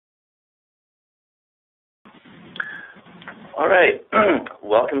All right,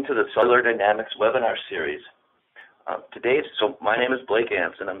 welcome to the Cellular Dynamics webinar series. My name is Blake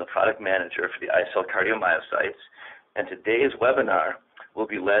Anson. I'm the product manager for the iCell Cardiomyocytes, and today's webinar will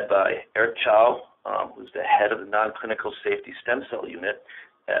be led by Chiao, who's the head of the non-clinical safety stem cell unit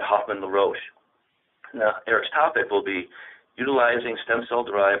at Hoffmann-La Roche. Now, Eric's topic will be utilizing stem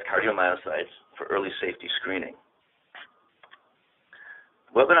cell-derived cardiomyocytes for early safety screening.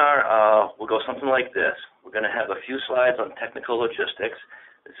 The webinar will go something like this. We're going to have a few slides on technical logistics.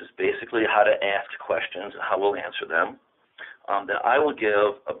 This is basically how to ask questions and how we'll answer them. Then I will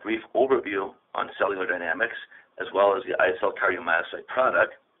give a brief overview on cellular dynamics as well as the iCell cardiomyocyte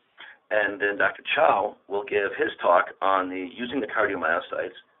product. And then Dr. Chiao will give his talk on using the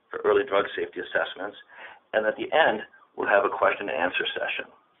cardiomyocytes for early drug safety assessments. And at the end, we'll have a question and answer session.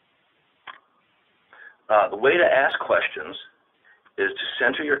 The way to ask questions is to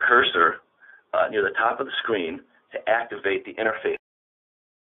center your cursor near the top of the screen to activate the interface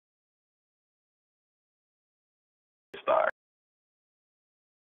bar.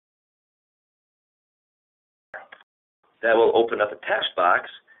 That will open up a text box.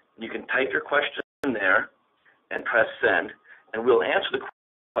 You can type your question in there and press send, and we'll answer the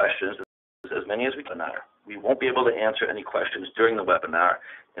questions, as many as we can. We won't be able to answer any questions during the webinar.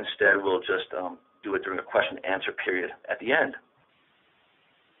 Instead, we'll just do it during a question and answer period at the end.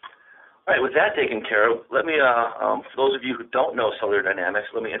 All right, with that taken care of, let me, for those of you who don't know cellular dynamics,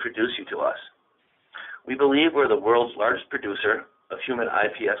 let me introduce you to us. We believe we're the world's largest producer of human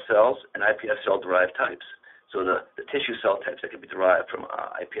iPS cells and iPS cell-derived types, so the tissue cell types that can be derived from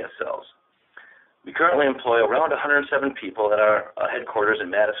iPS cells. We currently employ around 107 people at our headquarters in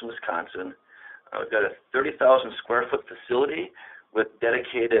Madison, Wisconsin. We've got a 30,000 square foot facility with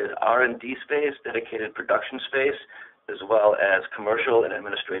dedicated R&D space, dedicated production space, as well as commercial and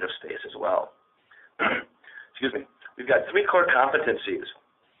administrative space as well. Excuse me. We've got three core competencies,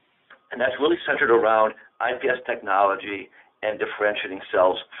 and that's really centered around iPS technology and differentiating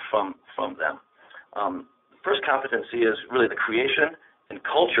cells from them. The first competency is really the creation and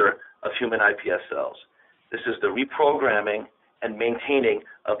culture of human iPS cells. This is the reprogramming and maintaining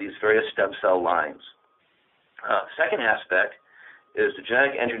of these various stem cell lines. Second aspect is the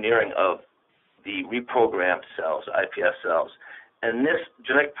genetic engineering of the reprogrammed cells, iPS cells. And this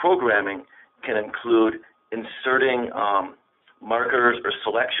genetic programming can include inserting markers or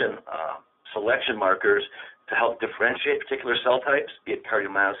selection markers to help differentiate particular cell types, be it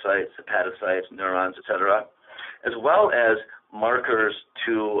cardiomyocytes, hepatocytes, neurons, etc., as well as markers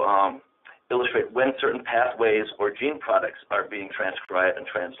to illustrate when certain pathways or gene products are being transcribed and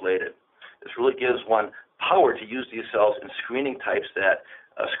translated. This really gives one power to use these cells in screening types that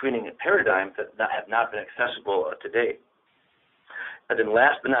screening paradigms that have not been accessible to date. And then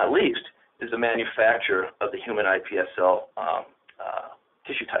last but not least is the manufacture of the human iPS cell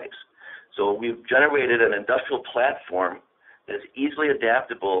tissue types. So we've generated an industrial platform that is easily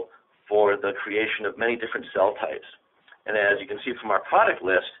adaptable for the creation of many different cell types. And as you can see from our product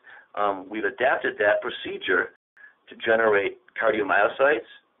list, we've adapted that procedure to generate cardiomyocytes,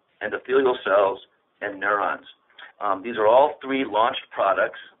 endothelial cells, and neurons. These are all three launched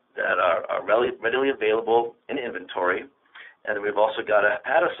products that are readily available in inventory, and we've also got a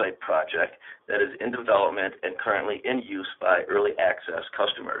hepatocyte project that is in development and currently in use by early access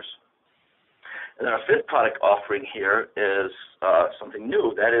customers. And our fifth product offering here is something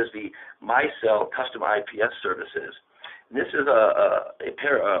new. That is the iCell custom iPS services. And this is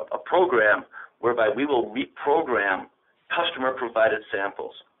a program whereby we will reprogram customer-provided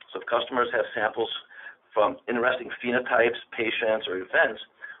samples. So if customers have samples from interesting phenotypes, patients, or events,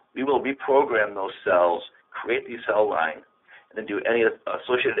 we will reprogram those cells, create these cell lines, and then do any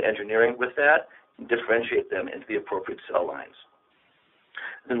associated engineering with that and differentiate them into the appropriate cell lines.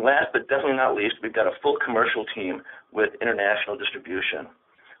 And then last but definitely not least, we've got a full commercial team with international distribution.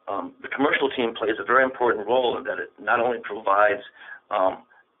 The commercial team plays a very important role in that it not only provides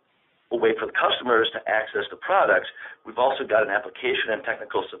a way for the customers to access the products, we've also got an application and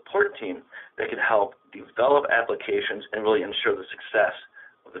technical support team that can help develop applications and really ensure the success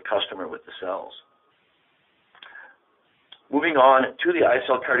of the customer with the cells. Moving on to the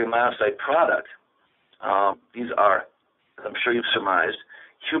iCell cardiomyocyte product, these are, as I'm sure you've surmised,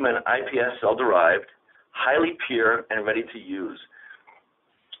 human iPS cell-derived, highly pure and ready to use.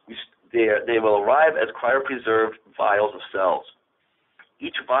 They will arrive as cryopreserved vials of cells.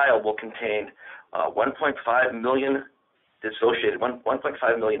 Each vial will contain 1.5 million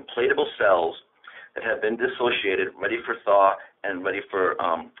platable cells that have been dissociated, ready for thaw, and ready for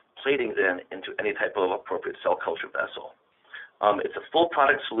plating then into any type of appropriate cell culture vessel. It's a full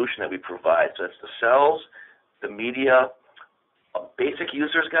product solution that we provide. So it's the cells, the media, a basic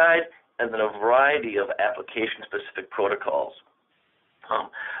user's guide, and then a variety of application-specific protocols.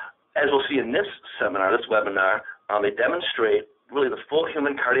 As we'll see in this seminar, this webinar, they demonstrate really the full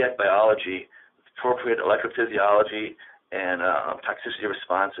human cardiac biology, appropriate electrophysiology, and toxicity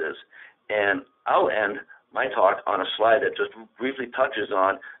responses. And I'll end my talk on a slide that just briefly touches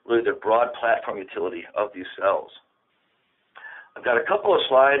on really the broad platform utility of these cells. I've got a couple of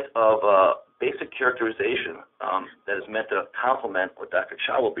slides of basic characterization that is meant to complement what Dr.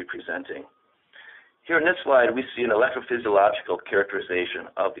 Chiao will be presenting. Here in this slide, we see an electrophysiological characterization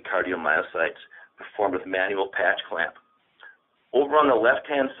of the cardiomyocytes performed with manual patch clamp. Over on the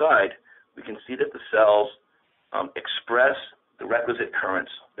left-hand side, we can see that the cells express the requisite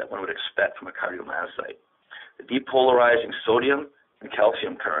currents that one would expect from a cardiomyocyte. The depolarizing sodium and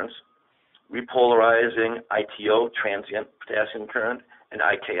calcium currents, repolarizing ITO, transient potassium current, and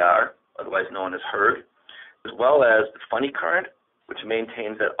IKR, otherwise known as hERG, as well as the funny current, which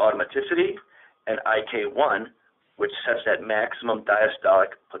maintains that automaticity, and IK1, which sets that maximum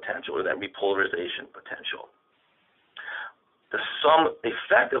diastolic potential, or that repolarization potential. The sum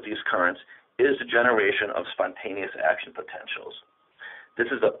effect of these currents is the generation of spontaneous action potentials. This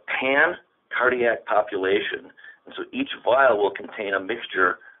is a pan-cardiac population, and so each vial will contain a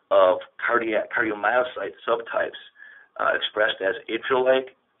mixture of cardiomyocyte subtypes expressed as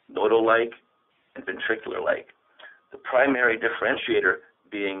atrial-like, nodal-like, and ventricular-like. The primary differentiator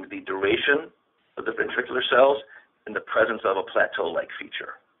being the duration of the ventricular cells and the presence of a plateau-like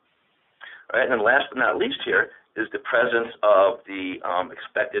feature. All right, and then last but not least here is the presence of the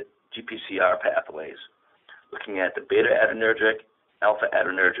expected GPCR pathways, looking at the beta-adrenergic,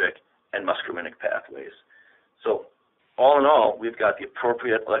 alpha-adrenergic, and muscarinic pathways. So all in all, we've got the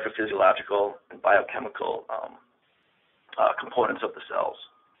appropriate electrophysiological and biochemical components of the cells.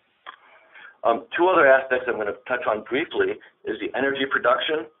 Two other aspects I'm going to touch on briefly is the energy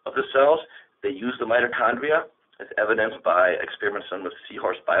production of the cells. They use the mitochondria, as evidenced by experiments done with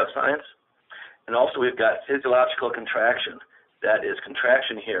Seahorse Bioscience. And also we've got physiological contraction. That is,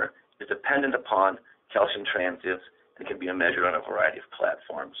 contraction here is dependent upon calcium transients and can be measured on a variety of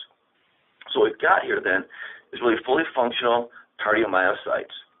platforms. So what we've got here then is really fully functional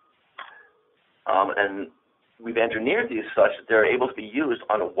cardiomyocytes. And we've engineered these such that they're able to be used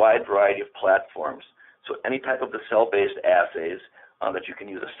on a wide variety of platforms. So any type of the cell-based assays that you can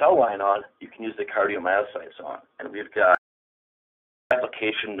use a cell line on, you can use the cardiomyocytes on. And we've got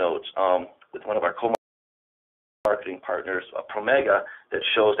application notes with one of our co-marketing partners, Promega, that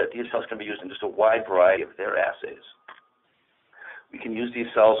shows that these cells can be used in just a wide variety of their assays. We can use these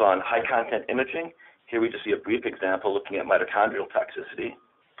cells on high-content imaging. Here we just see a brief example looking at mitochondrial toxicity.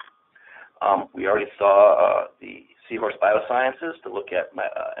 We already saw the Seahorse Biosciences to look at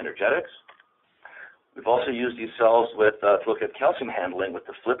energetics. We've also used these cells to look at calcium handling with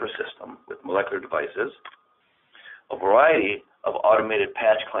the Flipper system with molecular devices, a variety of automated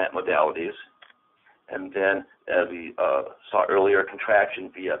patch clamp modalities, and then, as we saw earlier, contraction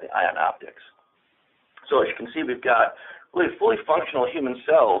via the ion optics. So as you can see, we've got really fully functional human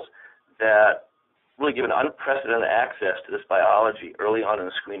cells that really give an unprecedented access to this biology early on in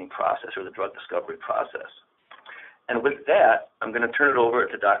the screening process or the drug discovery process. And with that, I'm going to turn it over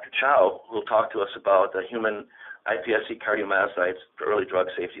to Dr. Chiao, who will talk to us about the human iPSC cardiomyocytes for early drug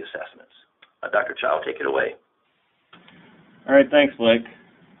safety assessments. Dr. Chiao, take it away. All right, thanks, Blake.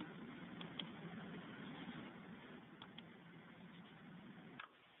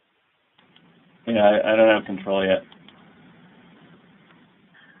 Yeah, I don't have control yet.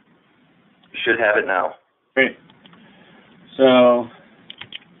 You should have it now. Great. So,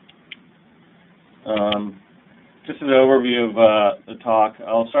 just an overview of the talk.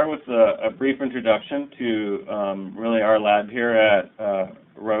 I'll start with a brief introduction to really our lab here at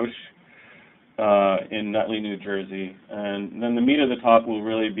Roche in Nutley, New Jersey. And then the meat of the talk will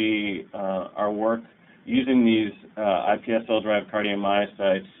really be our work using these iPS cell-derived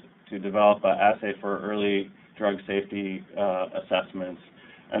cardiomyocytes to develop an assay for early drug safety assessments.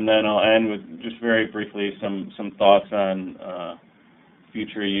 And then I'll end with just very briefly some thoughts on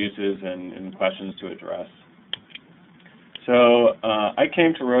future uses and questions to address. So I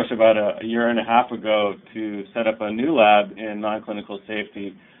came to Roche about a year and a half ago to set up a new lab in non-clinical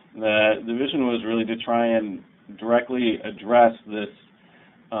safety. The vision was really to try and directly address this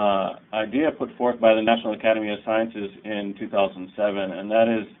idea put forth by the National Academy of Sciences in 2007, and that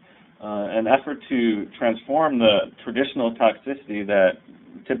is an effort to transform the traditional toxicity that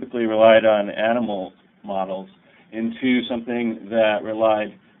typically relied on animal models into something that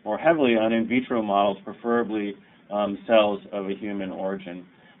relied more heavily on in vitro models, preferably cells of a human origin.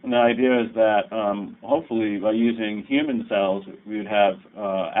 And the idea is that hopefully by using human cells, we would have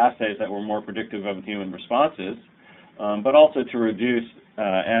assays that were more predictive of human responses, but also to reduce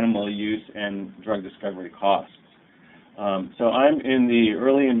animal use and drug discovery costs. So I'm in the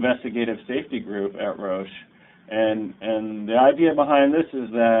early investigative safety group at Roche, and the idea behind this is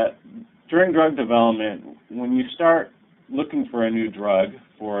that during drug development, when you start looking for a new drug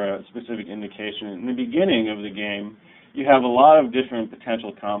for a specific indication, in the beginning of the game, you have a lot of different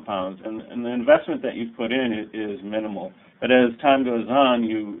potential compounds, and the investment that you've put in is minimal. But as time goes on,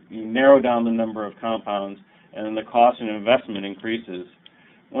 you narrow down the number of compounds, and the cost and investment increases.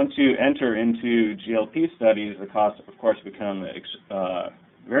 Once you enter into GLP studies, the costs, of course, become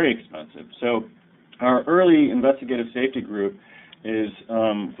very expensive. So our early investigative safety group is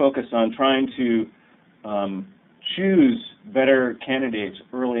focused on trying to choose better candidates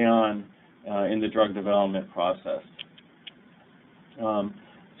early on in the drug development process.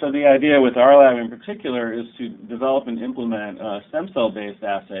 So the idea with our lab in particular is to develop and implement stem cell-based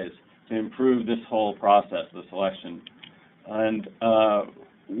assays to improve this whole process, the selection. And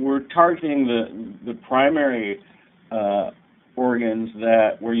we're targeting the primary organs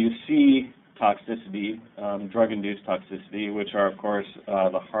where you see toxicity, drug-induced toxicity, which are, of course,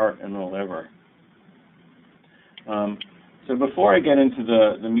 the heart and the liver. So before I get into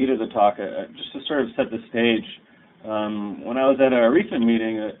the meat of the talk, just to sort of set the stage, when I was at a recent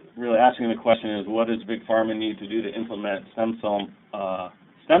meeting, really asking the question is, what does Big Pharma need to do to implement stem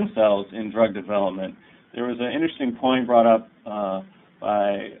cells in drug development? There was an interesting point brought up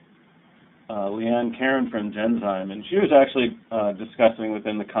by Leanne Karen from Genzyme, and she was actually discussing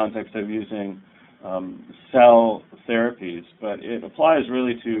within the context of using cell therapies, but it applies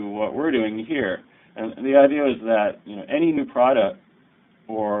really to what we're doing here. And the idea is that any new product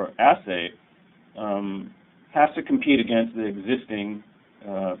or assay has to compete against the existing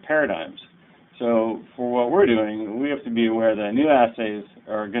paradigms. So for what we're doing, we have to be aware that new assays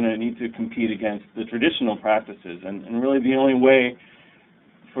are going to need to compete against the traditional practices, and really the only way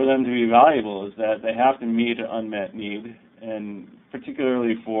for them to be valuable is that they have to meet an unmet need. And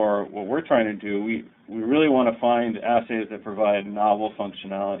particularly for what we're trying to do, we really want to find assays that provide novel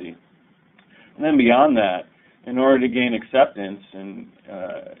functionality. And then beyond that, in order to gain acceptance and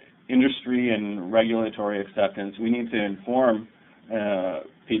industry and regulatory acceptance, we need to inform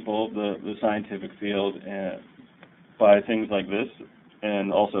people, the scientific field, by things like this,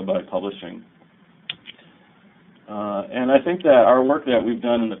 and also by publishing. And I think that our work that we've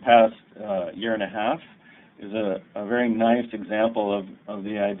done in the past year and a half is a very nice example of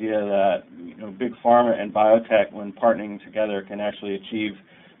the idea that big pharma and biotech, when partnering together, can actually achieve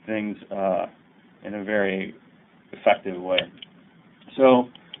things in a very effective way. So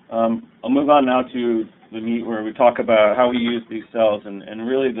I'll move on now to the meat where we talk about how we use these cells and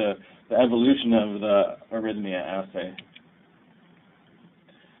really the evolution of the arrhythmia assay.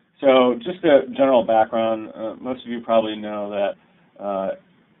 So just a general background, most of you probably know that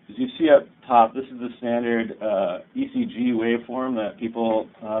as you see up top, this is the standard ECG waveform that people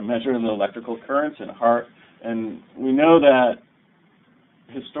measure the electrical currents in the heart. And we know that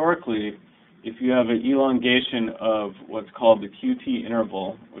historically, if you have an elongation of what's called the QT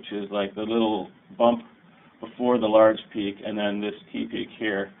interval, which is like the little bump before the large peak and then this T peak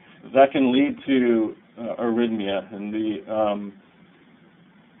here, that can lead to arrhythmia. And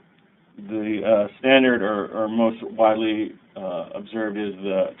the standard or most widely observed is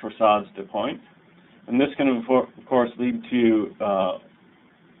the Torsades de Pointes. And this can, of course, lead to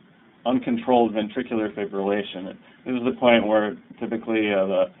uncontrolled ventricular fibrillation. This is the point where typically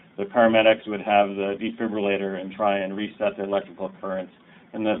the paramedics would have the defibrillator and try and reset the electrical currents.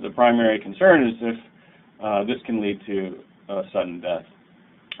 And the primary concern is if this can lead to sudden death.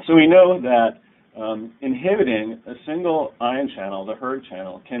 So we know that inhibiting a single ion channel, the hERG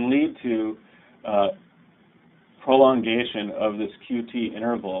channel, can lead to prolongation of this QT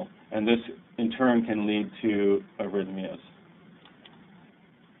interval, and this in turn can lead to arrhythmias.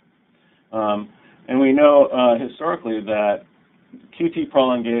 And we know historically that QT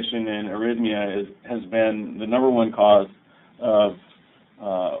prolongation in arrhythmia has been the #1 cause of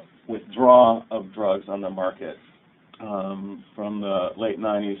withdrawal of drugs on the market from the late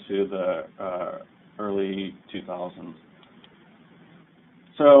 90s to the early 2000s.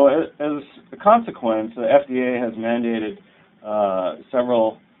 So as a consequence, the FDA has mandated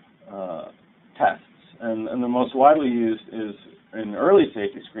several tests, and the most widely used is in early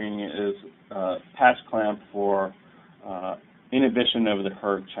safety screening is patch clamp for inhibition of the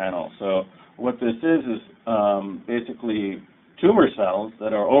hERG channel. So what this is basically tumor cells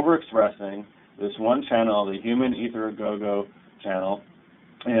that are overexpressing this one channel, the human ether-go-go channel,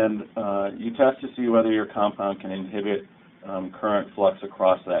 and you test to see whether your compound can inhibit current flux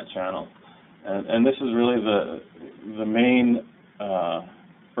across that channel. And this is really the main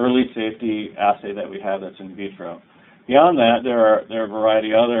early safety assay that we have that's in vitro. Beyond that, there are a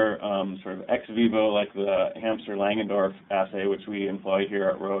variety of other sort of ex vivo, like the Hamster-Langendorf assay, which we employ here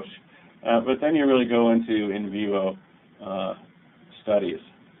at Roche. But then you really go into in vivo studies.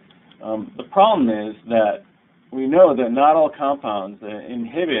 The problem is that we know that not all compounds that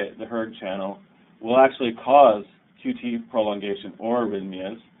inhibit the hERG channel will actually cause QT prolongation or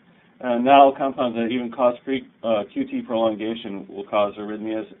arrhythmias. And not all compounds that even cause QT prolongation will cause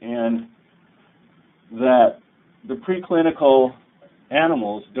arrhythmias, and that the preclinical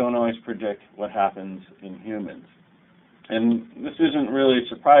animals don't always predict what happens in humans. And this isn't really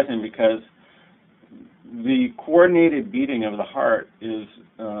surprising because the coordinated beating of the heart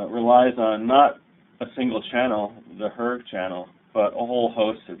relies on not a single channel, the hERG channel, but a whole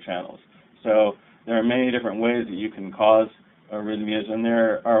host of channels. So there are many different ways that you can cause arrhythmias, and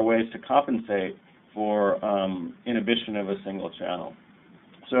there are ways to compensate for inhibition of a single channel.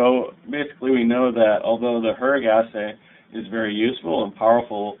 So basically we know that although the hERG assay is very useful and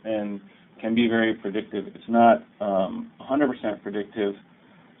powerful and can be very predictive, it's not 100% predictive,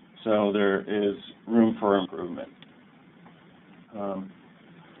 so there is room for improvement.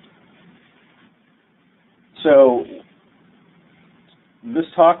 So this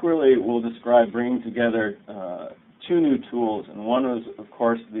talk really will describe bringing together two new tools, and one was, of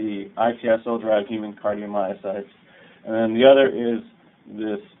course, the iPS-derived human cardiomyocytes, and then the other is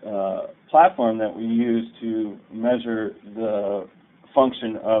this platform that we use to measure the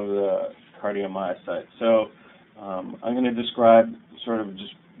function of the cardiomyocyte. So I'm going to describe sort of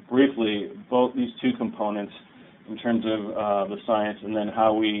just briefly both these two components in terms of the science and then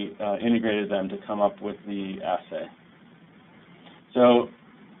how we integrated them to come up with the assay. So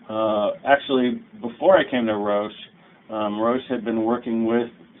actually, before I came to Roche, Roche had been working with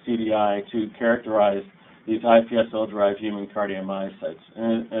CDI to characterize these iPS-derived human cardiomyocytes.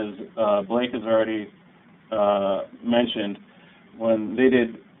 And as Blake has already mentioned, when they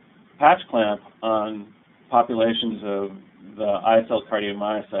did patch clamp on populations of the iCell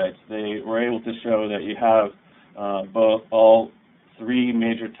cardiomyocytes, they were able to show that you have all three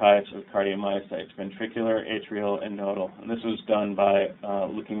major types of cardiomyocytes: ventricular, atrial, and nodal. And this was done by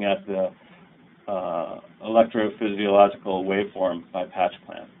looking at the electrophysiological waveform by patch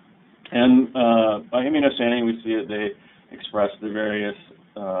clamp. And by immunostaining, we see that they express the various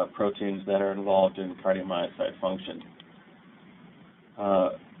proteins that are involved in cardiomyocyte function.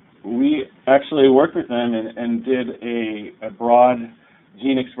 We actually worked with them and did a broad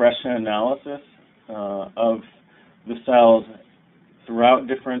gene expression analysis of the cells throughout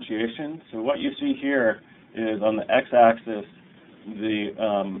differentiation. So what you see here is on the x-axis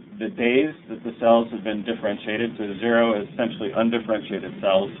the days that the cells have been differentiated. So 0 is essentially undifferentiated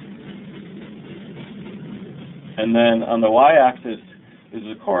cells. And then on the y-axis is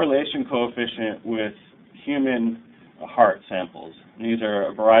the correlation coefficient with human heart samples. And these are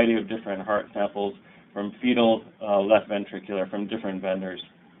a variety of different heart samples from fetal, left ventricular, from different vendors.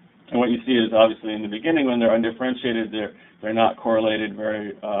 And what you see is obviously in the beginning when they're undifferentiated, they're not correlated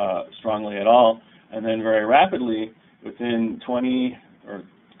very strongly at all. And then very rapidly, within 20 or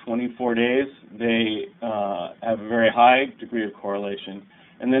 24 days, they have a very high degree of correlation.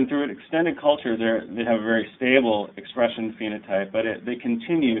 And then through an extended culture, they have a very stable expression phenotype, but they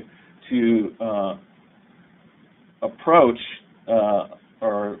continue to approach,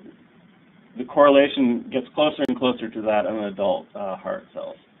 or the correlation gets closer and closer to that of an adult heart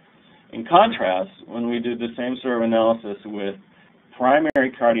cells. In contrast, when we did the same sort of analysis with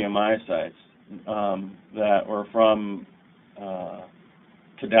primary cardiomyocytes that were from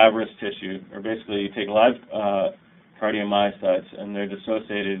cadaverous tissue, or basically you take live cardiomyocytes and they're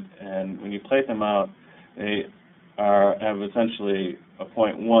dissociated, and when you plate them out, they have essentially a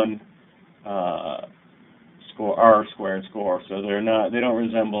 0.1 R-squared score. So they don't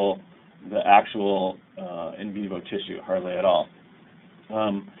resemble the actual in vivo tissue hardly at all.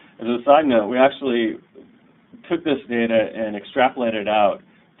 As a side note, we actually took this data and extrapolated out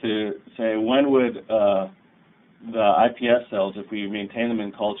to say when would the iPS cells, if we maintain them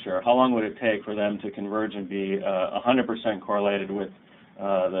in culture, how long would it take for them to converge and be 100% correlated with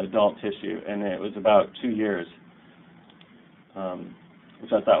the adult tissue? And it was about 2 years,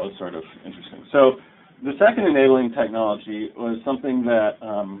 which I thought was sort of interesting. So the second enabling technology was something that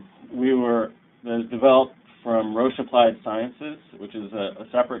that was developed from Roche Applied Sciences, which is a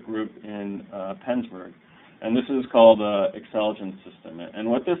separate group in Pennsburg. And this is called the Excelligence system. And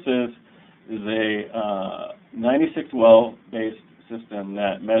what this is a 96-well-based system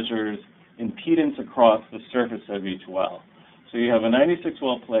that measures impedance across the surface of each well. So you have a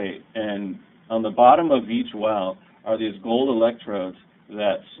 96-well plate, and on the bottom of each well are these gold electrodes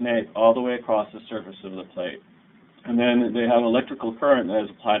that snake all the way across the surface of the plate. And then they have electrical current that is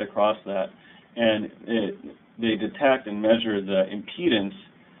applied across that, and they detect and measure the impedance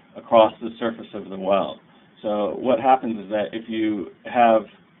across the surface of the well. So what happens is that if you have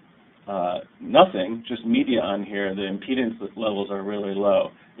nothing, just media on here, the impedance levels are really low.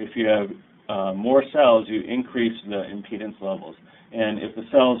 If you have more cells, you increase the impedance levels. And if the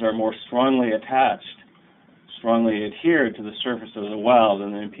cells are more strongly attached, strongly adhered to the surface of the well,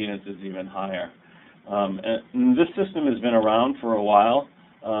 then the impedance is even higher. And this system has been around for a while.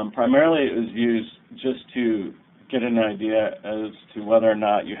 Primarily it was used just to get an idea as to whether or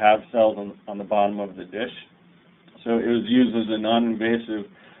not you have cells on the bottom of the dish. So it was used as a non-invasive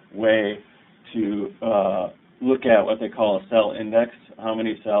way to look at what they call a cell index, how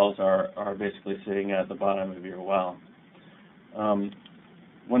many cells are basically sitting at the bottom of your well.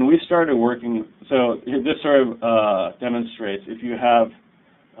 When we started working, so this sort of demonstrates if you have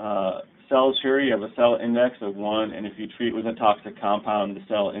cells here, you have a cell index of 1, and if you treat with a toxic compound, the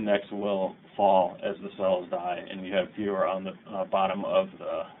cell index will fall as the cells die, and you have fewer on the bottom of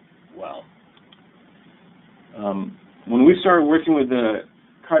the well. When we started working with the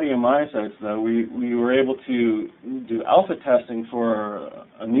cardiomyocytes, though, we were able to do alpha testing for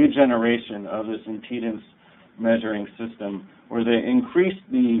a new generation of this impedance measuring system where they increased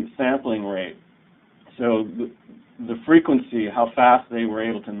the sampling rate, so the frequency, how fast they were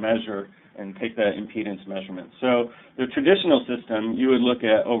able to measure and take that impedance measurement. So the traditional system, you would look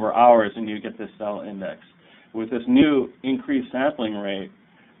at over hours and you get this cell index. With this new increased sampling rate,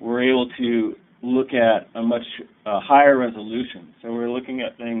 we're able to look at a much higher resolution. So we're looking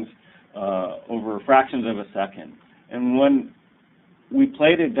at things over fractions of a second. And when we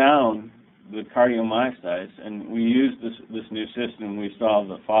plated down the cardiomyocytes and we used this new system, we saw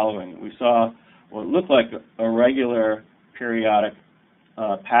the following. We saw what looked like a regular periodic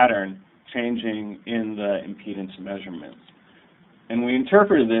pattern changing in the impedance measurements. And we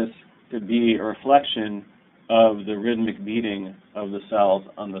interpreted this to be a reflection of the rhythmic beating of the cells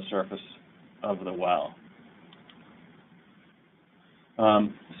on the surface of the well.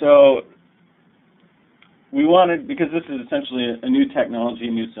 So we wanted, because this is essentially a new technology,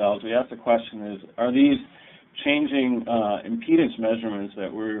 new cells, we asked the question is, are these changing impedance measurements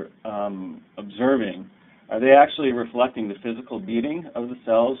that we're observing, are they actually reflecting the physical beating of the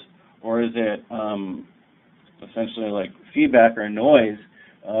cells, or is it essentially like feedback or noise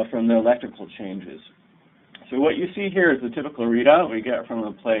from the electrical changes? So what you see here is the typical readout we get from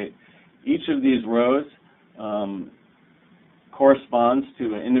the plate. Each of these rows corresponds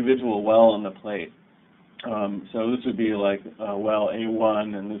to an individual well on the plate. So this would be like well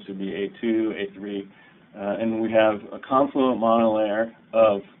A1, and this would be A2, A3, and we have a confluent monolayer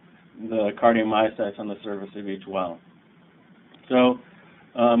of the cardiomyocytes on the surface of each well. So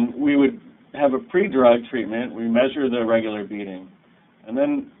we would have a pre-drug treatment. We measure the regular beating, and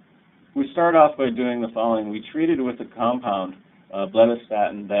then we start off by doing the following. We treated with a compound,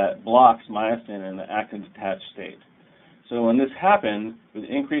 blebistatin, that blocks myosin in the actin detached state. So when this happened, with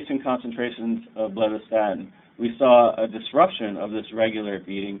increasing concentrations of blebistatin, we saw a disruption of this regular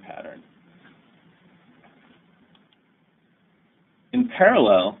beating pattern. In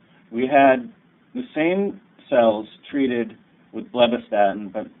parallel, we had the same cells treated with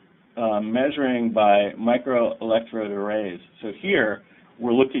blebistatin, but measuring by microelectrode arrays. So here,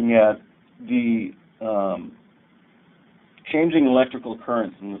 we're looking at the changing electrical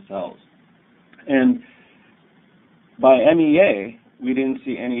currents in the cells. And by MEA, we didn't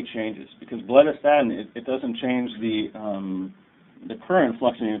see any changes, because blebistatin, it doesn't change the current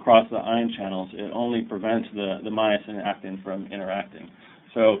fluxing across the ion channels. It only prevents the myosin and actin from interacting.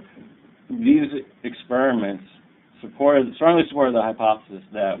 So these experiments strongly supported the hypothesis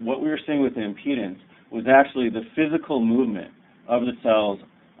that what we were seeing with the impedance was actually the physical movement of the cells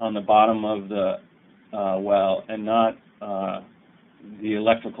on the bottom of the well, and not the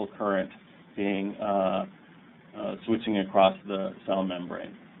electrical current being switching across the cell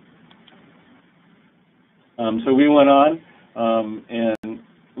membrane. So we went on and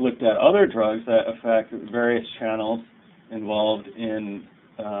looked at other drugs that affect various channels involved in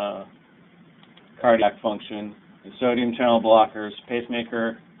cardiac function, sodium channel blockers,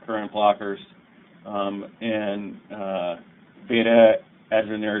 pacemaker current blockers, and beta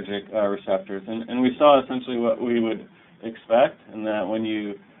adrenergic receptors. And we saw essentially what we would expect, in that when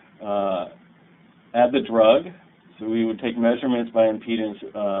you add the drug, So we would take measurements by impedance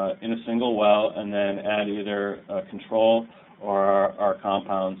in a single well and then add either a control or our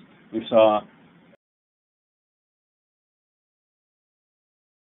compounds. We saw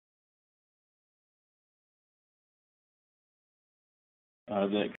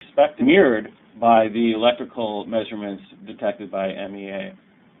the expected mirrored by the electrical measurements detected by MEA.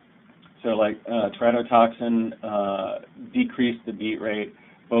 So like teratotoxin decreased the beat rate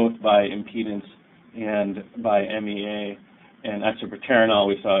both by impedance and by MEA, and extrapaterenol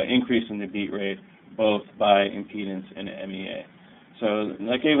we saw an increase in the beat rate both by impedance and MEA. So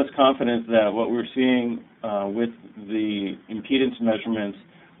that gave us confidence that what we're seeing with the impedance measurements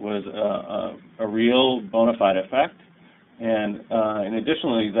was a real bona fide effect, and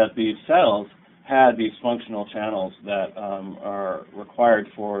additionally that these cells had these functional channels that are required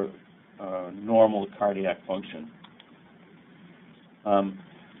for normal cardiac function.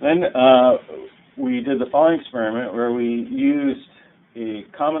 Then we did the following experiment where we used a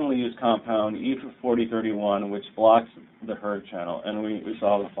commonly used compound, E4031, which blocks the hERG channel, and we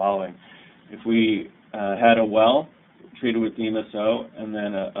saw the following. If we had a well treated with DMSO and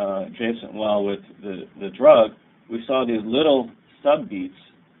then an adjacent well with the drug, we saw these little subbeats,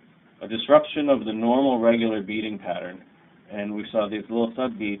 a disruption of the normal regular beating pattern, and we saw these little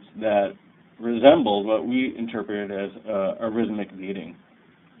subbeats that resembled what we interpreted as a rhythmic beating.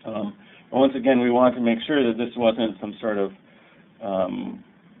 Once again, we wanted to make sure that this wasn't some sort of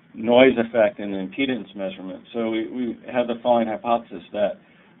noise effect in the impedance measurement. So we had the following hypothesis that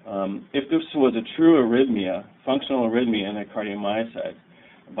if this was a true arrhythmia, functional arrhythmia in the cardiomyocyte,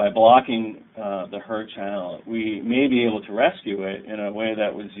 by blocking the hERG channel, we may be able to rescue it in a way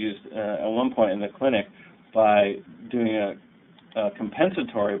that was used at one point in the clinic by doing a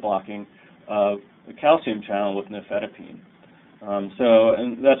compensatory blocking of the calcium channel with nifedipine.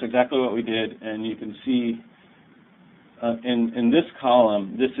 And that's exactly what we did, and you can see in this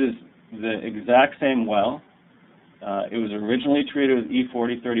column, this is the exact same well. It was originally treated with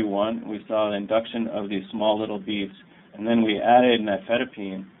E4031. We saw the induction of these small little beats, and then we added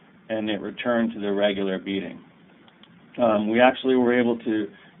nifedipine, and it returned to the regular beating. We actually were able to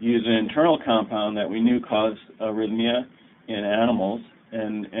use an internal compound that we knew caused arrhythmia in animals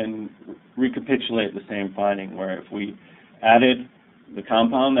and recapitulate the same finding, where if we added the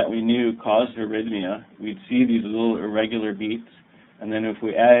compound that we knew caused arrhythmia, we'd see these little irregular beats, and then if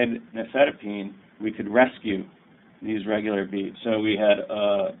we added nifedipine, we could rescue these regular beats. So we had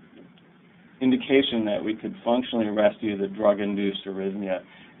indication that we could functionally rescue the drug-induced arrhythmia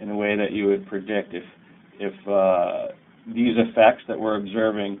in a way that you would predict if these effects that we're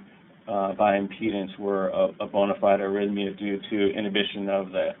observing by impedance were a bona fide arrhythmia due to inhibition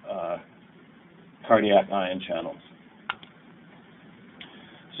of the cardiac ion channels.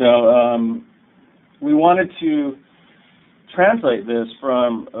 So we wanted to translate this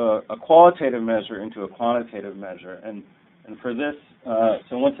from a qualitative measure into a quantitative measure, and for this,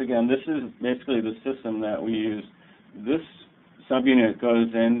 so once again, this is basically the system that we use. This subunit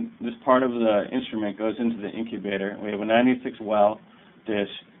goes in, this part of the instrument goes into the incubator. We have a 96 well dish,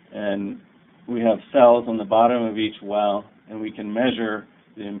 and we have cells on the bottom of each well, and we can measure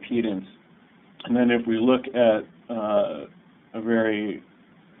the impedance. And then if we look at a very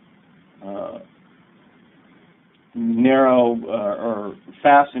narrow or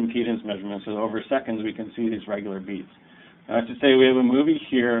fast impedance measurement, so over seconds, we can see these regular beats. I have to say we have a movie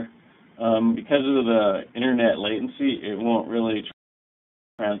here. Because of the internet latency, it won't really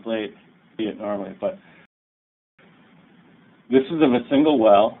translate it normally, but this is of a single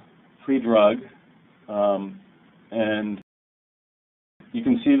well, pre-drug, and you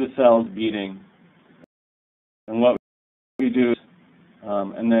can see the cells beating. And what we do is,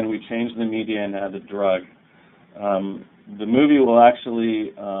 and then we change the media and add the drug. The movie will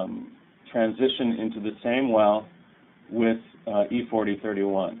actually transition into the same well with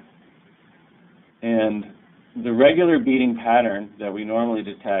E4031. And the regular beating pattern that we normally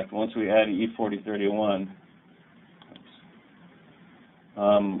detect once we add E4031,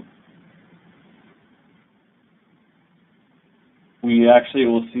 we actually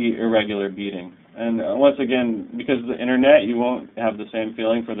will see irregular beating. And once again, because of the internet, you won't have the same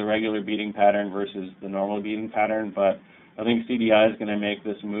feeling for the regular beating pattern versus the normal beating pattern, but I think CDI is going to make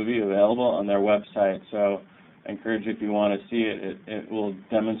this movie available on their website, so I encourage you, if you want to see it, it will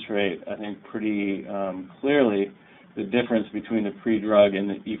demonstrate, I think, pretty clearly the difference between the pre-drug and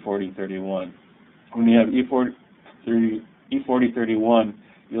the E4031. When you have E4031,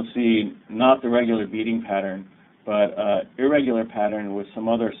 you'll see not the regular beating pattern, but irregular pattern with some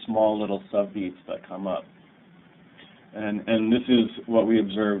other small little subbeats that come up. And this is what we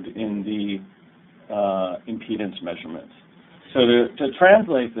observed in the impedance measurements. So to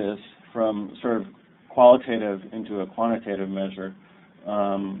translate this from sort of qualitative into a quantitative measure,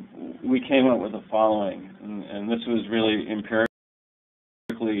 we came up with the following, and this was really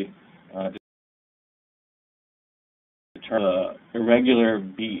empirically determined. Irregular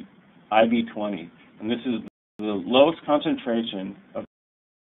beat, IB20, and this is the lowest concentration of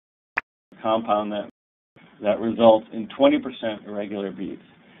compound that results in 20% irregular beats.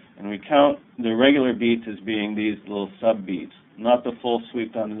 And we count the irregular beats as being these little sub-beats, not the full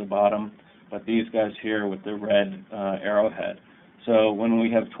sweep down to the bottom, but these guys here with the red arrowhead. So when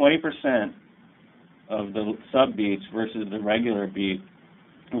we have 20% of the sub-beats versus the regular beat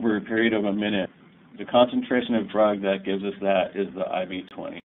over a period of a minute, the concentration of drug that gives us that is the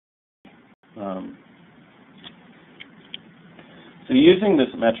IB20. So using this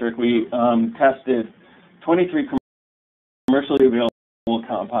metric, we tested 23 commercially available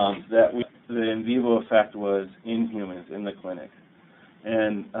compounds that the in vivo effect was in humans in the clinic.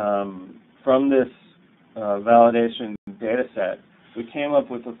 And from this validation data set, we came up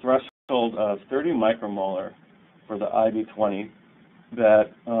with a threshold of 30 micromolar for the IB20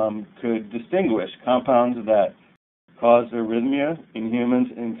 that could distinguish compounds that caused arrhythmia in humans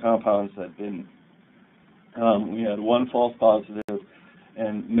and compounds that didn't. We had one false positive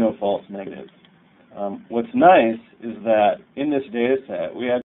and no false negatives. What's nice is that in this data set, we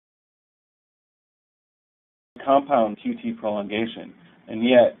had compound QT prolongation and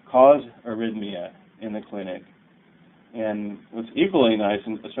yet cause arrhythmia in the clinic. And what's equally nice,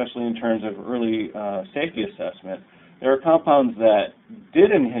 especially in terms of early safety assessment, there are compounds that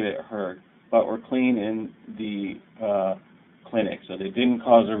did inhibit hERG but were clean in the clinic, so they didn't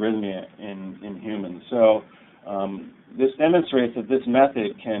cause arrhythmia in humans. So this demonstrates that this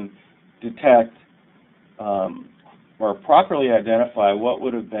method can detect or properly identify what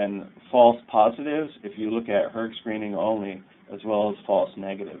would have been false positives if you look at hERG screening only, as well as false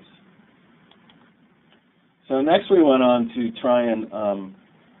negatives. So next we went on to try and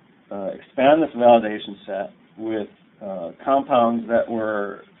expand this validation set with compounds that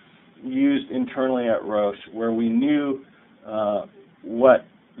were used internally at Roche, where we knew what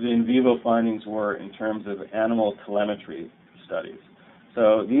the in vivo findings were in terms of animal telemetry studies.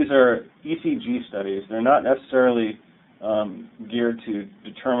 So these are ECG studies. They're not necessarily geared to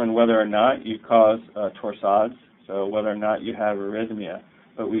determine whether or not you cause torsades, so whether or not you have arrhythmia,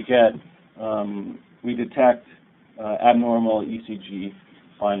 but we detect abnormal ECG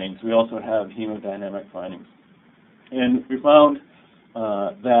findings. We also have hemodynamic findings. And we found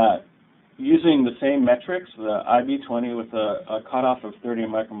that using the same metrics, the IB20 with a cutoff of 30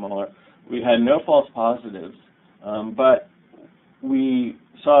 micromolar, we had no false positives, but we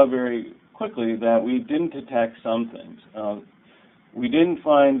saw very quickly that we didn't detect some things. We didn't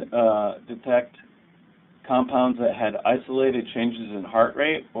detect compounds that had isolated changes in heart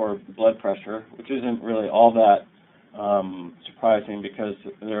rate or blood pressure, which isn't really all that surprising because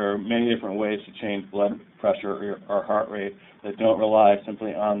there are many different ways to change blood pressure or heart rate that don't rely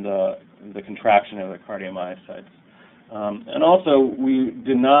simply on the contraction of the cardiomyocytes. And also, we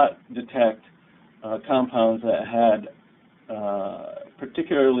did not detect compounds that had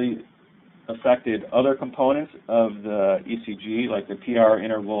particularly affected other components of the ECG, like the PR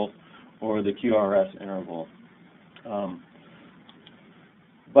interval or the QRS interval.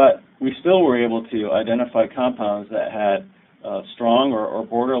 But we still were able to identify compounds that had strong or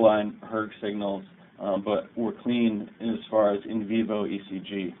borderline hERG signals, but were clean as far as in vivo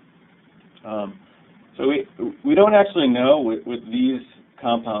ECG. So we don't actually know with these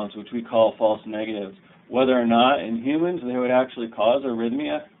compounds, which we call false negatives, whether or not in humans they would actually cause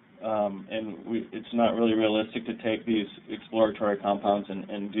arrhythmia, and it's not really realistic to take these exploratory compounds and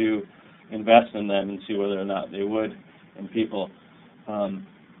invest in them and see whether or not they would in people.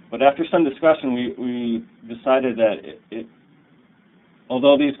 But after some discussion, we decided that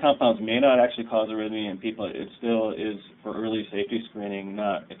although these compounds may not actually cause arrhythmia in people, it still is, for early safety screening,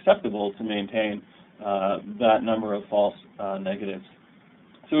 not acceptable to maintain that number of false negatives.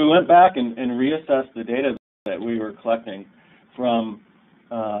 So we went back and reassessed the data that we were collecting from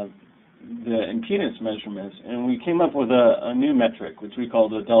the impedance measurements, and we came up with a new metric, which we call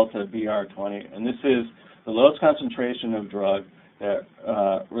the delta BR20, and this is the lowest concentration of drug that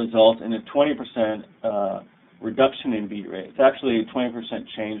results in a 20% reduction in beat rate. It's actually a 20%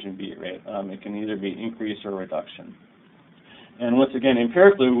 change in beat rate. It can either be increase or reduction. And once again,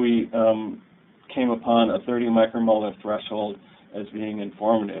 empirically, we came upon a 30 micromolar threshold as being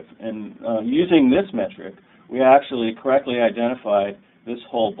informative. And using this metric, we actually correctly identified this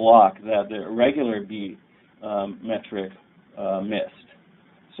whole block that the irregular beat metric missed.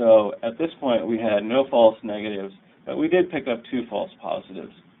 So at this point, we had no false negatives, but we did pick up 2 false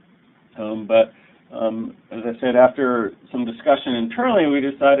positives. As I said, after some discussion internally, we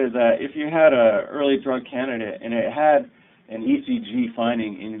decided that if you had an early drug candidate and it had an ECG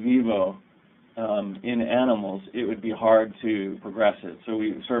finding in vivo in animals, it would be hard to progress it. So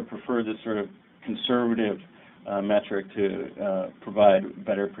we sort of prefer this sort of conservative metric to provide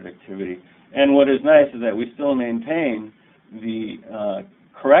better predictivity. And what is nice is that we still maintain the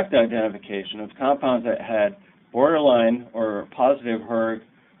correct identification of compounds that had borderline or positive hERG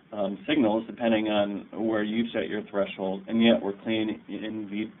signals, depending on where you set your threshold, and yet we're clean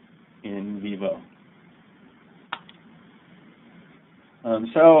in vivo.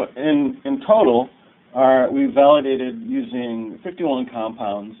 So in total, we validated using 51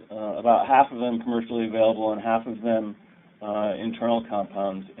 compounds, about half of them commercially available and half of them internal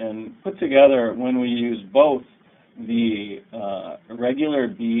compounds, and put together when we use both the regular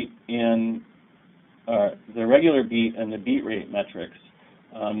beat and the beat rate metrics,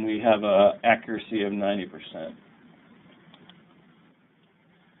 we have an accuracy of 90%.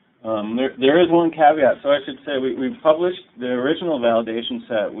 There is one caveat. So I should say we've published the original validation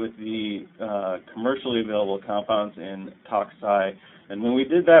set with the commercially available compounds in ToxSci, and when we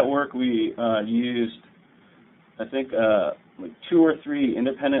did that work, we used, I think, like 2 or 3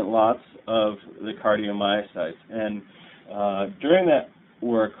 independent lots of the cardiomyocytes. And during that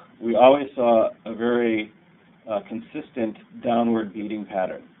work, we always saw a very consistent downward beating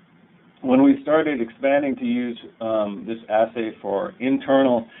pattern. When we started expanding to use this assay for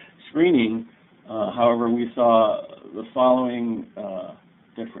internal screening, however, we saw the following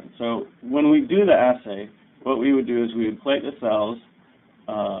difference. So when we do the assay, what we would do is we would plate the cells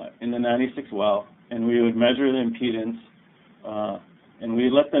in the 96 well, and we would measure the impedance, and we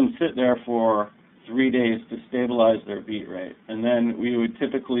let them sit there for 3 days to stabilize their beat rate. And then we would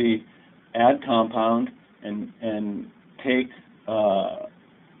typically add compound and take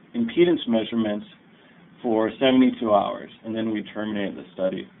impedance measurements for 72 hours, and then we terminate the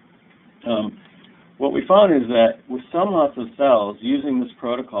study. What we found is that with some lots of cells using this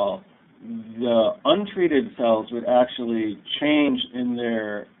protocol, the untreated cells would actually change in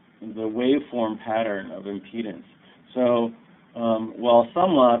the waveform pattern of impedance. So while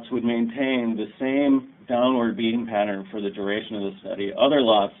some lots would maintain the same downward beating pattern for the duration of the study, other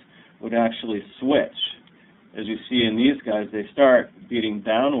lots would actually switch. As you see in these guys, they start beating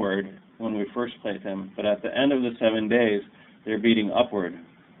downward when we first plate them, but at the end of the 7 days, they're beating upward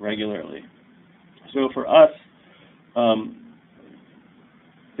regularly. So for us,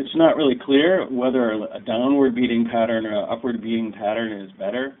 it's not really clear whether a downward beating pattern or an upward beating pattern is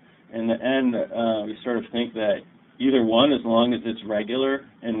better. In the end, we sort of think that either one, as long as it's regular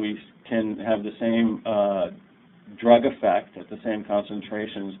and we can have the same drug effect at the same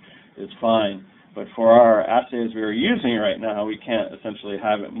concentrations, is fine. But for our assays we're using right now, we can't essentially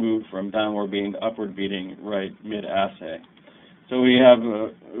have it move from downward beating to upward beating right mid-assay. So we have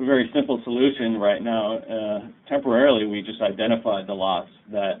a very simple solution right now. Temporarily, we just identified the lots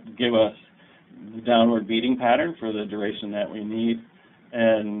that give us the downward beating pattern for the duration that we need.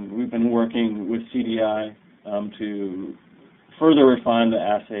 And we've been working with CDI to further refine the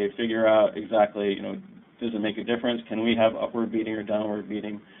assay, figure out exactly, does it make a difference? Can we have upward beating or downward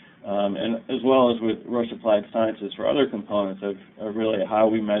beating? And as well as with Roche Applied Sciences for other components of really how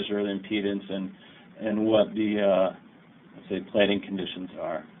we measure the impedance and what the, let's say, plating conditions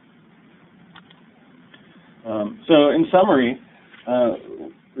are. So in summary,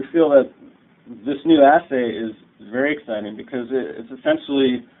 we feel that this new assay is very exciting because it's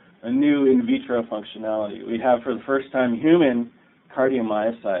essentially a new in vitro functionality. We have, for the first time, human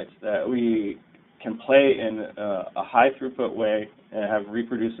cardiomyocytes that we can play in a high throughput way and have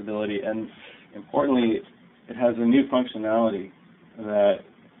reproducibility, and importantly, it has a new functionality that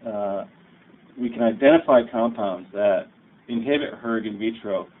we can identify compounds that inhibit hERG in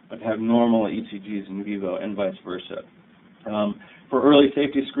vitro but have normal ECGs in vivo and vice versa. For early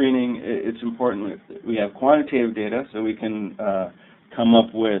safety screening, it's important that we have quantitative data so we can come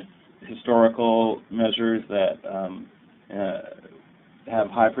up with historical measures that have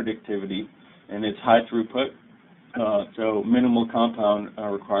high predictivity, and it's high throughput, so minimal compound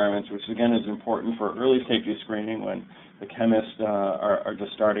requirements, which again is important for early safety screening when the chemists are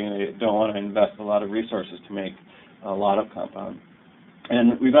just starting and they don't want to invest a lot of resources to make a lot of compound.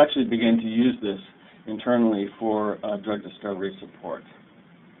 And we've actually begun to use this internally for drug discovery support.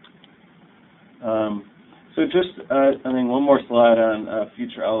 So just, I think, one more slide on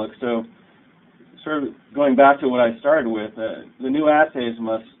future outlook. So sort of going back to what I started with, the new assays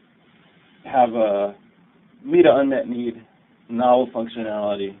must have meet an unmet need novel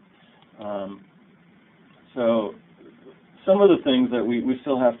functionality. So some of the things that we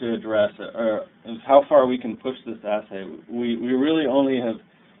still have to address is how far we can push this assay. We really only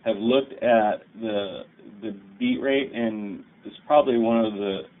have looked at the beat rate, and it's probably one of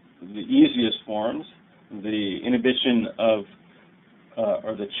the easiest forms, the inhibition of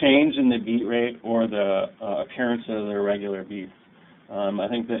or the change in the beat rate or the appearance of the irregular beats. I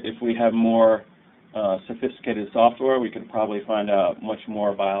think that if we have more sophisticated software, we could probably find out much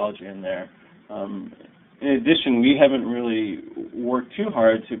more biology in there. In addition, we haven't really worked too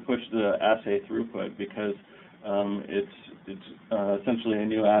hard to push the assay throughput because it's essentially a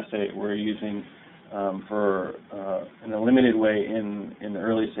new assay we're using in a limited way in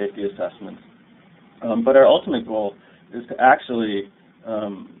early safety assessments. But our ultimate goal is to actually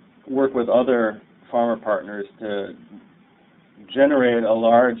work with other pharma partners to generate a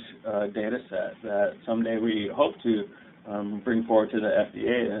large data set that someday we hope to bring forward to the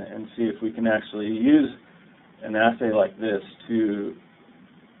FDA and see if we can actually use an assay like this to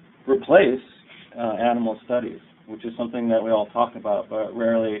replace animal studies, which is something that we all talk about, but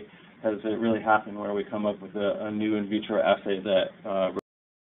rarely has it really happened where we come up with a new in vitro assay that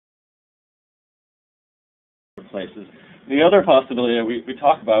replaces. The other possibility that we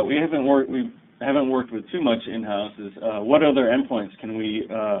talk about, we haven't worked with too much in-house, is what other endpoints can we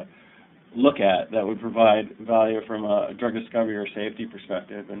look at that would provide value from a drug discovery or safety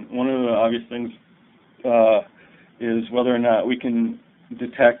perspective. And one of the obvious things is whether or not we can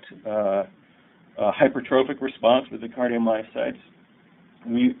detect a hypertrophic response with the cardiomyocytes.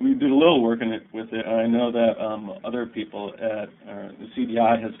 We did a little work in it with it. I know that other people at the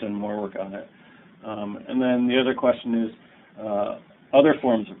CDI has done more work on it. And then the other question is other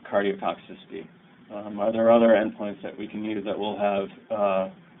forms of cardiotoxicity. Are there other endpoints that we can use that will have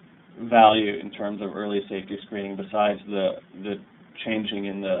value in terms of early safety screening besides the changing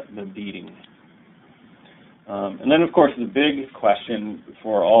in the beating? And then, of course, the big question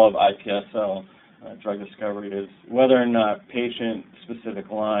for all of iPSL drug discovery is whether or not patient-specific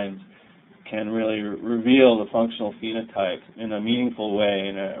lines can really reveal the functional phenotype in a meaningful way,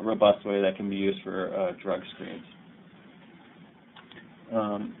 in a robust way that can be used for drug screens.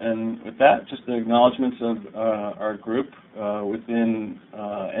 And with that, just the acknowledgments of our group within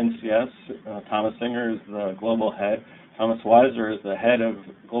NCS. Thomas Singer is the global head. Thomas Weiser is the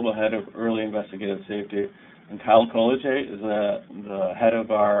global head of early investigative safety. And Kyle Collegiate is the head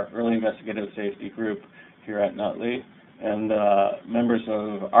of our early investigative safety group here at Nutley. And members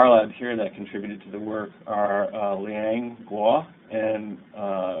of our lab here that contributed to the work are Liang Guo and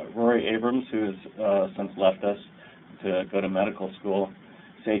Rory Abrams, who has since left us to go to medical school,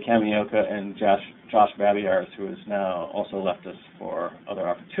 Sei Kamioka, and Josh Babiars, who has now also left us for other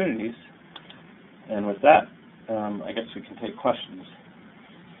opportunities. And with that, I guess we can take questions.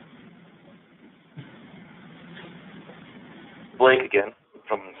 Blake again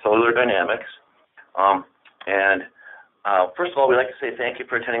from Cellular Dynamics. First of all, we'd like to say thank you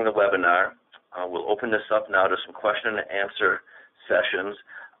for attending the webinar. We'll open this up now to some question and answer sessions.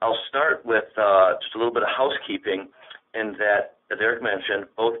 I'll start with just a little bit of housekeeping in that, as Eric mentioned,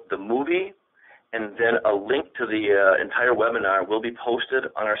 both the movie and then a link to the entire webinar will be posted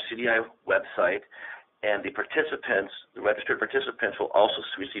on our CDI website, and the registered participants will also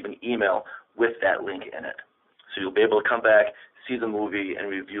receive an email with that link in it. So you'll be able to come back, see the movie, and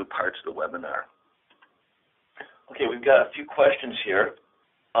review parts of the webinar. Okay, we've got a few questions here.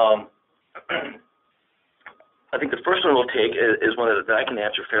 I think the first one we'll take is one that I can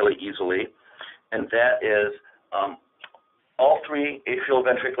answer fairly easily, and that is all three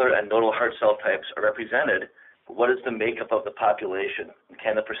atrioventricular and nodal heart cell types are represented, but what is the makeup of the population? And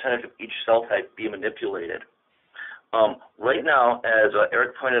can the percentage of each cell type be manipulated? Right now, as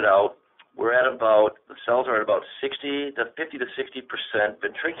Eric pointed out, the cells are at about 50 to 60%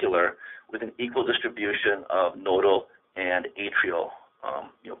 ventricular with an equal distribution of nodal and atrial,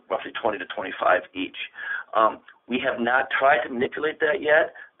 roughly 20 to 25 each. We have not tried to manipulate that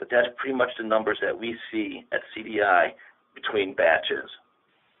yet, but that's pretty much the numbers that we see at CDI between batches.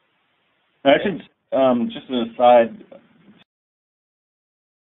 I should, just an aside,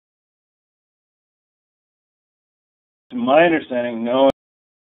 to my understanding, no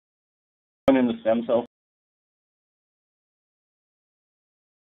one in the stem cell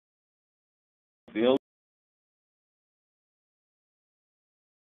field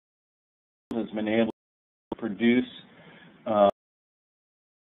has been able to produce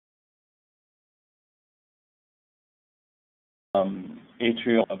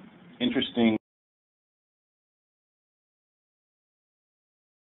atrial, interesting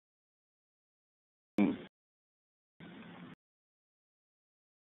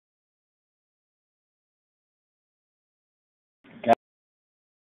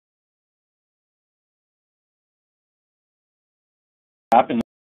in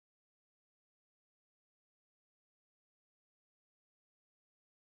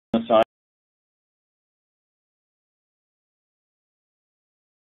the science.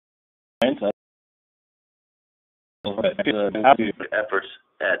 Efforts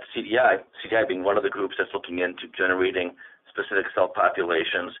at CDI being one of the groups that's looking into generating specific cell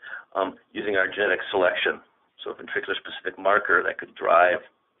populations using our genetic selection. So a ventricular-specific marker that could drive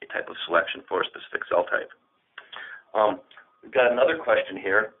a type of selection for a specific cell type. We've got another question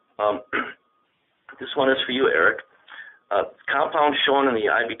here. This one is for you, Eric. Compounds shown in the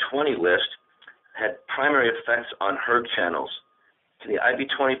IB20 list had primary effects on hERG channels. Can the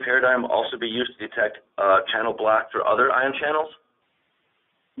IB20 paradigm also be used to detect channel block for other ion channels?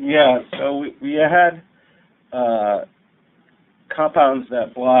 Yeah, so we had compounds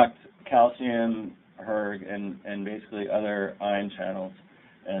that blocked calcium, hERG, and basically other ion channels,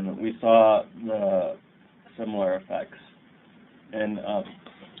 and we saw the similar effects. And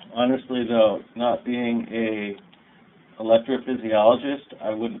honestly, though, not being a electrophysiologist,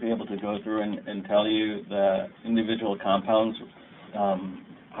 I wouldn't be able to go through and tell you the individual compounds,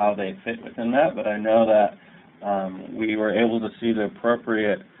 how they fit within that, but I know that we were able to see the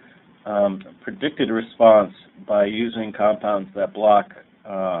appropriate predicted response by using compounds that block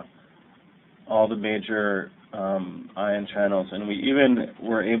all the major ion channels, and we even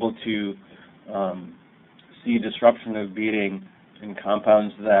were able to see disruption of beating in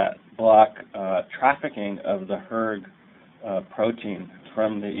compounds that block trafficking of the hERG protein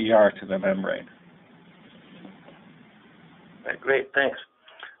from the ER to the membrane. Right, great, thanks.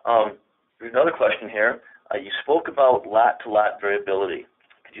 There's another question here. You spoke about lot-to-lot variability.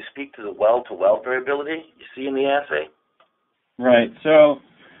 Could you speak to the well-to-well variability you see in the assay? Right. So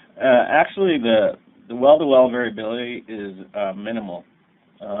actually, the well-to-well variability is minimal.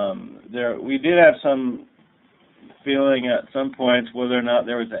 We did have some feeling at some points whether or not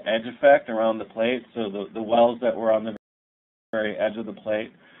there was an edge effect around the plate. So the wells that were on the very edge of the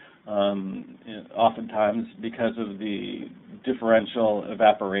plate, oftentimes because of the differential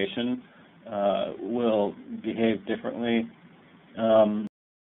evaporation, will behave differently.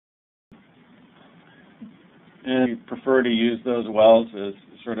 And we prefer to use those wells as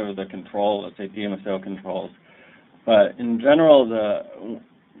sort of the control, let's say DMSO controls. But in general,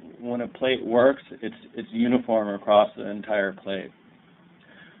 when a plate works, it's uniform across the entire plate.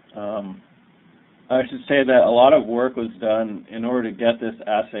 I should say that a lot of work was done in order to get this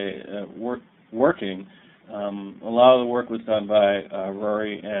assay working. A lot of the work was done by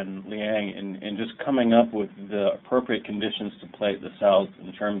Rory and Liang in just coming up with the appropriate conditions to plate the cells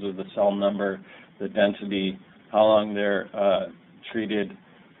in terms of the cell number, the density, how long they're treated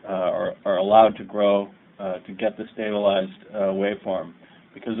or allowed to grow to get the stabilized waveform.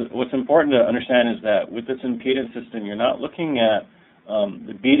 Because what's important to understand is that with this impedance system, you're not looking at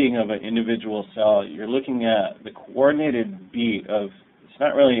the beating of an individual cell. You're looking at the coordinated beat of, it's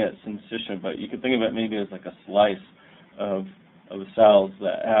not really a syncytium, but you could think of it maybe as like a slice of cells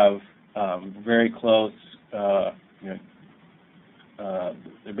that have very close, they're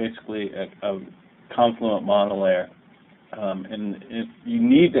basically a confluent monolayer. And you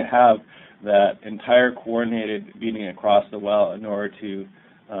need to have that entire coordinated beating across the well in order to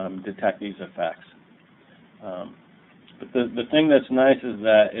detect these effects. But the thing that's nice is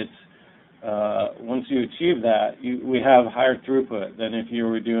that it's once you achieve that, we have higher throughput than if you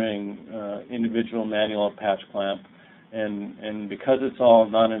were doing individual manual patch clamp, and because it's all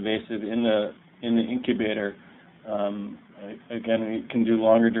non-invasive in the incubator, again, we can do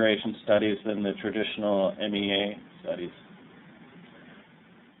longer duration studies than the traditional MEA studies.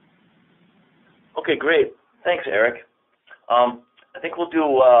 Okay, great. Thanks, Eric. I think we'll do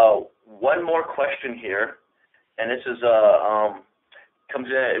one more question here, and this is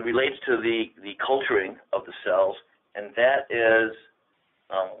it relates to the culturing of the cells, and that is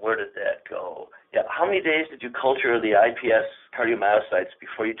where did that go? Yeah, how many days did you culture the iPS cardiomyocytes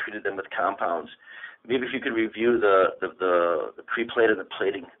before you treated them with compounds? Maybe if you could review the pre-plate and the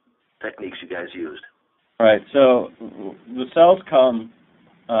plating techniques you guys used. Right. So the cells come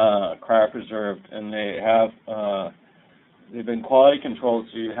cryopreserved, and they have they've been quality controlled,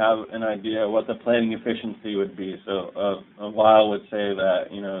 so you have an idea what the plating efficiency would be. So a vial would say that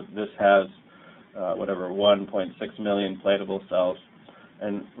this has 1.6 million platable cells,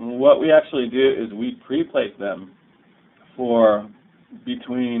 and what we actually do is we pre-plate them for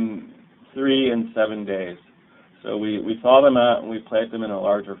between 3 and 7 days. So we thaw them out and we plate them in a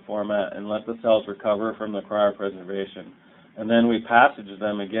larger format and let the cells recover from the cryopreservation. And then we passage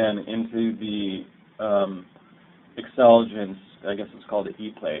them again into the Excelgence, I guess it's called the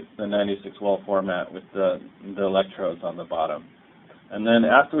E-plate, the 96-well format with the electrodes on the bottom. And then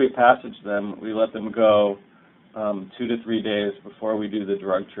after we passage them, we let them go 2 to 3 days before we do the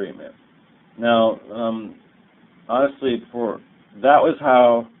drug treatment. Now, honestly, that was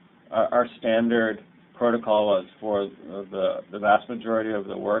how our standard protocol was for the vast majority of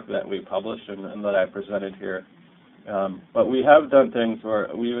the work that we published and that I presented here. But we have done things where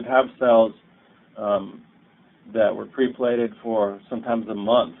we would have cells that were pre-plated for sometimes a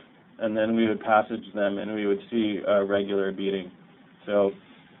month, and then we would passage them and we would see a regular beating. So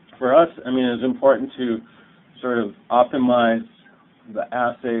for us, I mean, it's important to sort of optimize the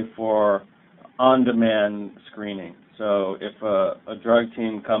assay for on-demand screening. So if a drug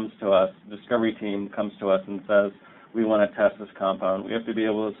team comes to us, discovery team comes to us and says, we want to test this compound, we have to be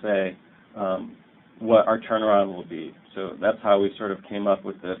able to say what our turnaround will be. So that's how we sort of came up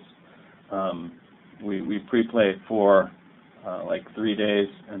with this. We pre-plate for like 3 days,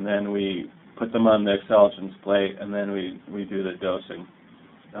 and then we put them on the excelgence plate, and then we do the dosing.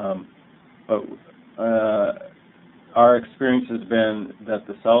 But our experience has been that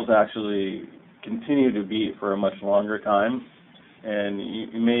the cells actually continue to beat for a much longer time, and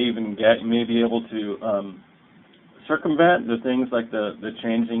you may be able to circumvent the things like the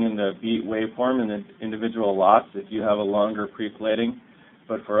changing in the beat waveform in the individual lots if you have a longer pre-plating.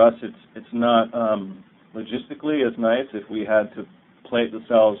 But for us, it's not logistically as nice if we had to plate the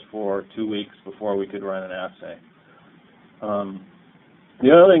cells for 2 weeks before we could run an assay.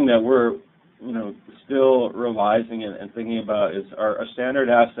 The other thing that we're still revising and thinking about is our standard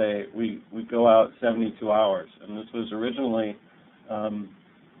assay. We go out 72 hours, and this was originally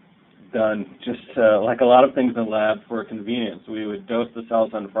done just like a lot of things in the lab for convenience. We would dose the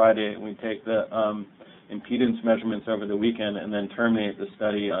cells on Friday, and we'd take the impedance measurements over the weekend, and then terminate the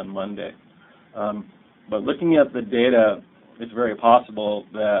study on Monday. But looking at the data, it's very possible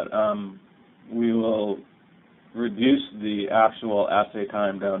that we will reduce the actual assay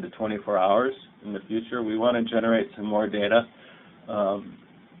time down to 24 hours in the future. We want to generate some more data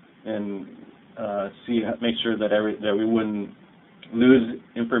and make sure that we wouldn't lose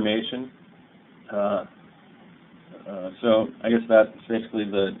information. So I guess that's basically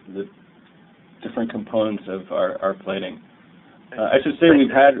the different components of our plating. I should say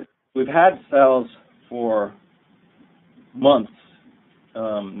we've had cells for months,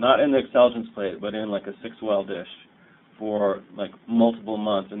 not in the excelgence plate, but in like a 6-well dish for like multiple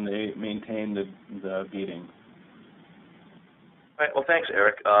months, and they maintain the beating. All right. Well, thanks,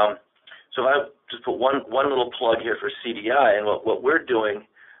 Eric. So I just put one little plug here for CDI, and what we're doing,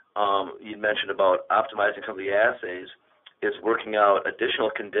 you mentioned about optimizing some of the assays, is working out additional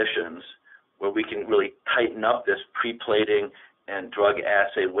conditions where we can really tighten up this pre-plating and drug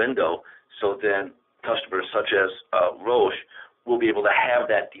assay window, so then customers such as Roche will be able to have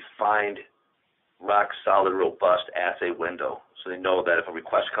that defined, rock-solid, robust assay window. So they know that if a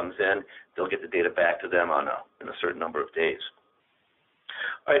request comes in, they'll get the data back to them in a certain number of days.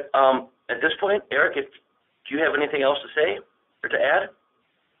 All right. At this point, Eric, do you have anything else to say or to add?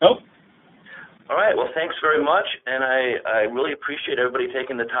 Nope. All right. Well, thanks very much, and I really appreciate everybody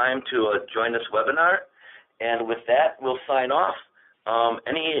taking the time to join this webinar. And with that, we'll sign off.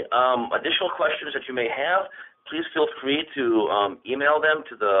 Any additional questions that you may have, please feel free to email them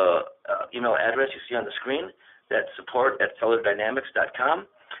to the email address you see on the screen. That's support@cellerdynamics.com.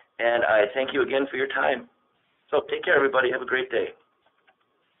 And I thank you again for your time. So take care, everybody. Have a great day.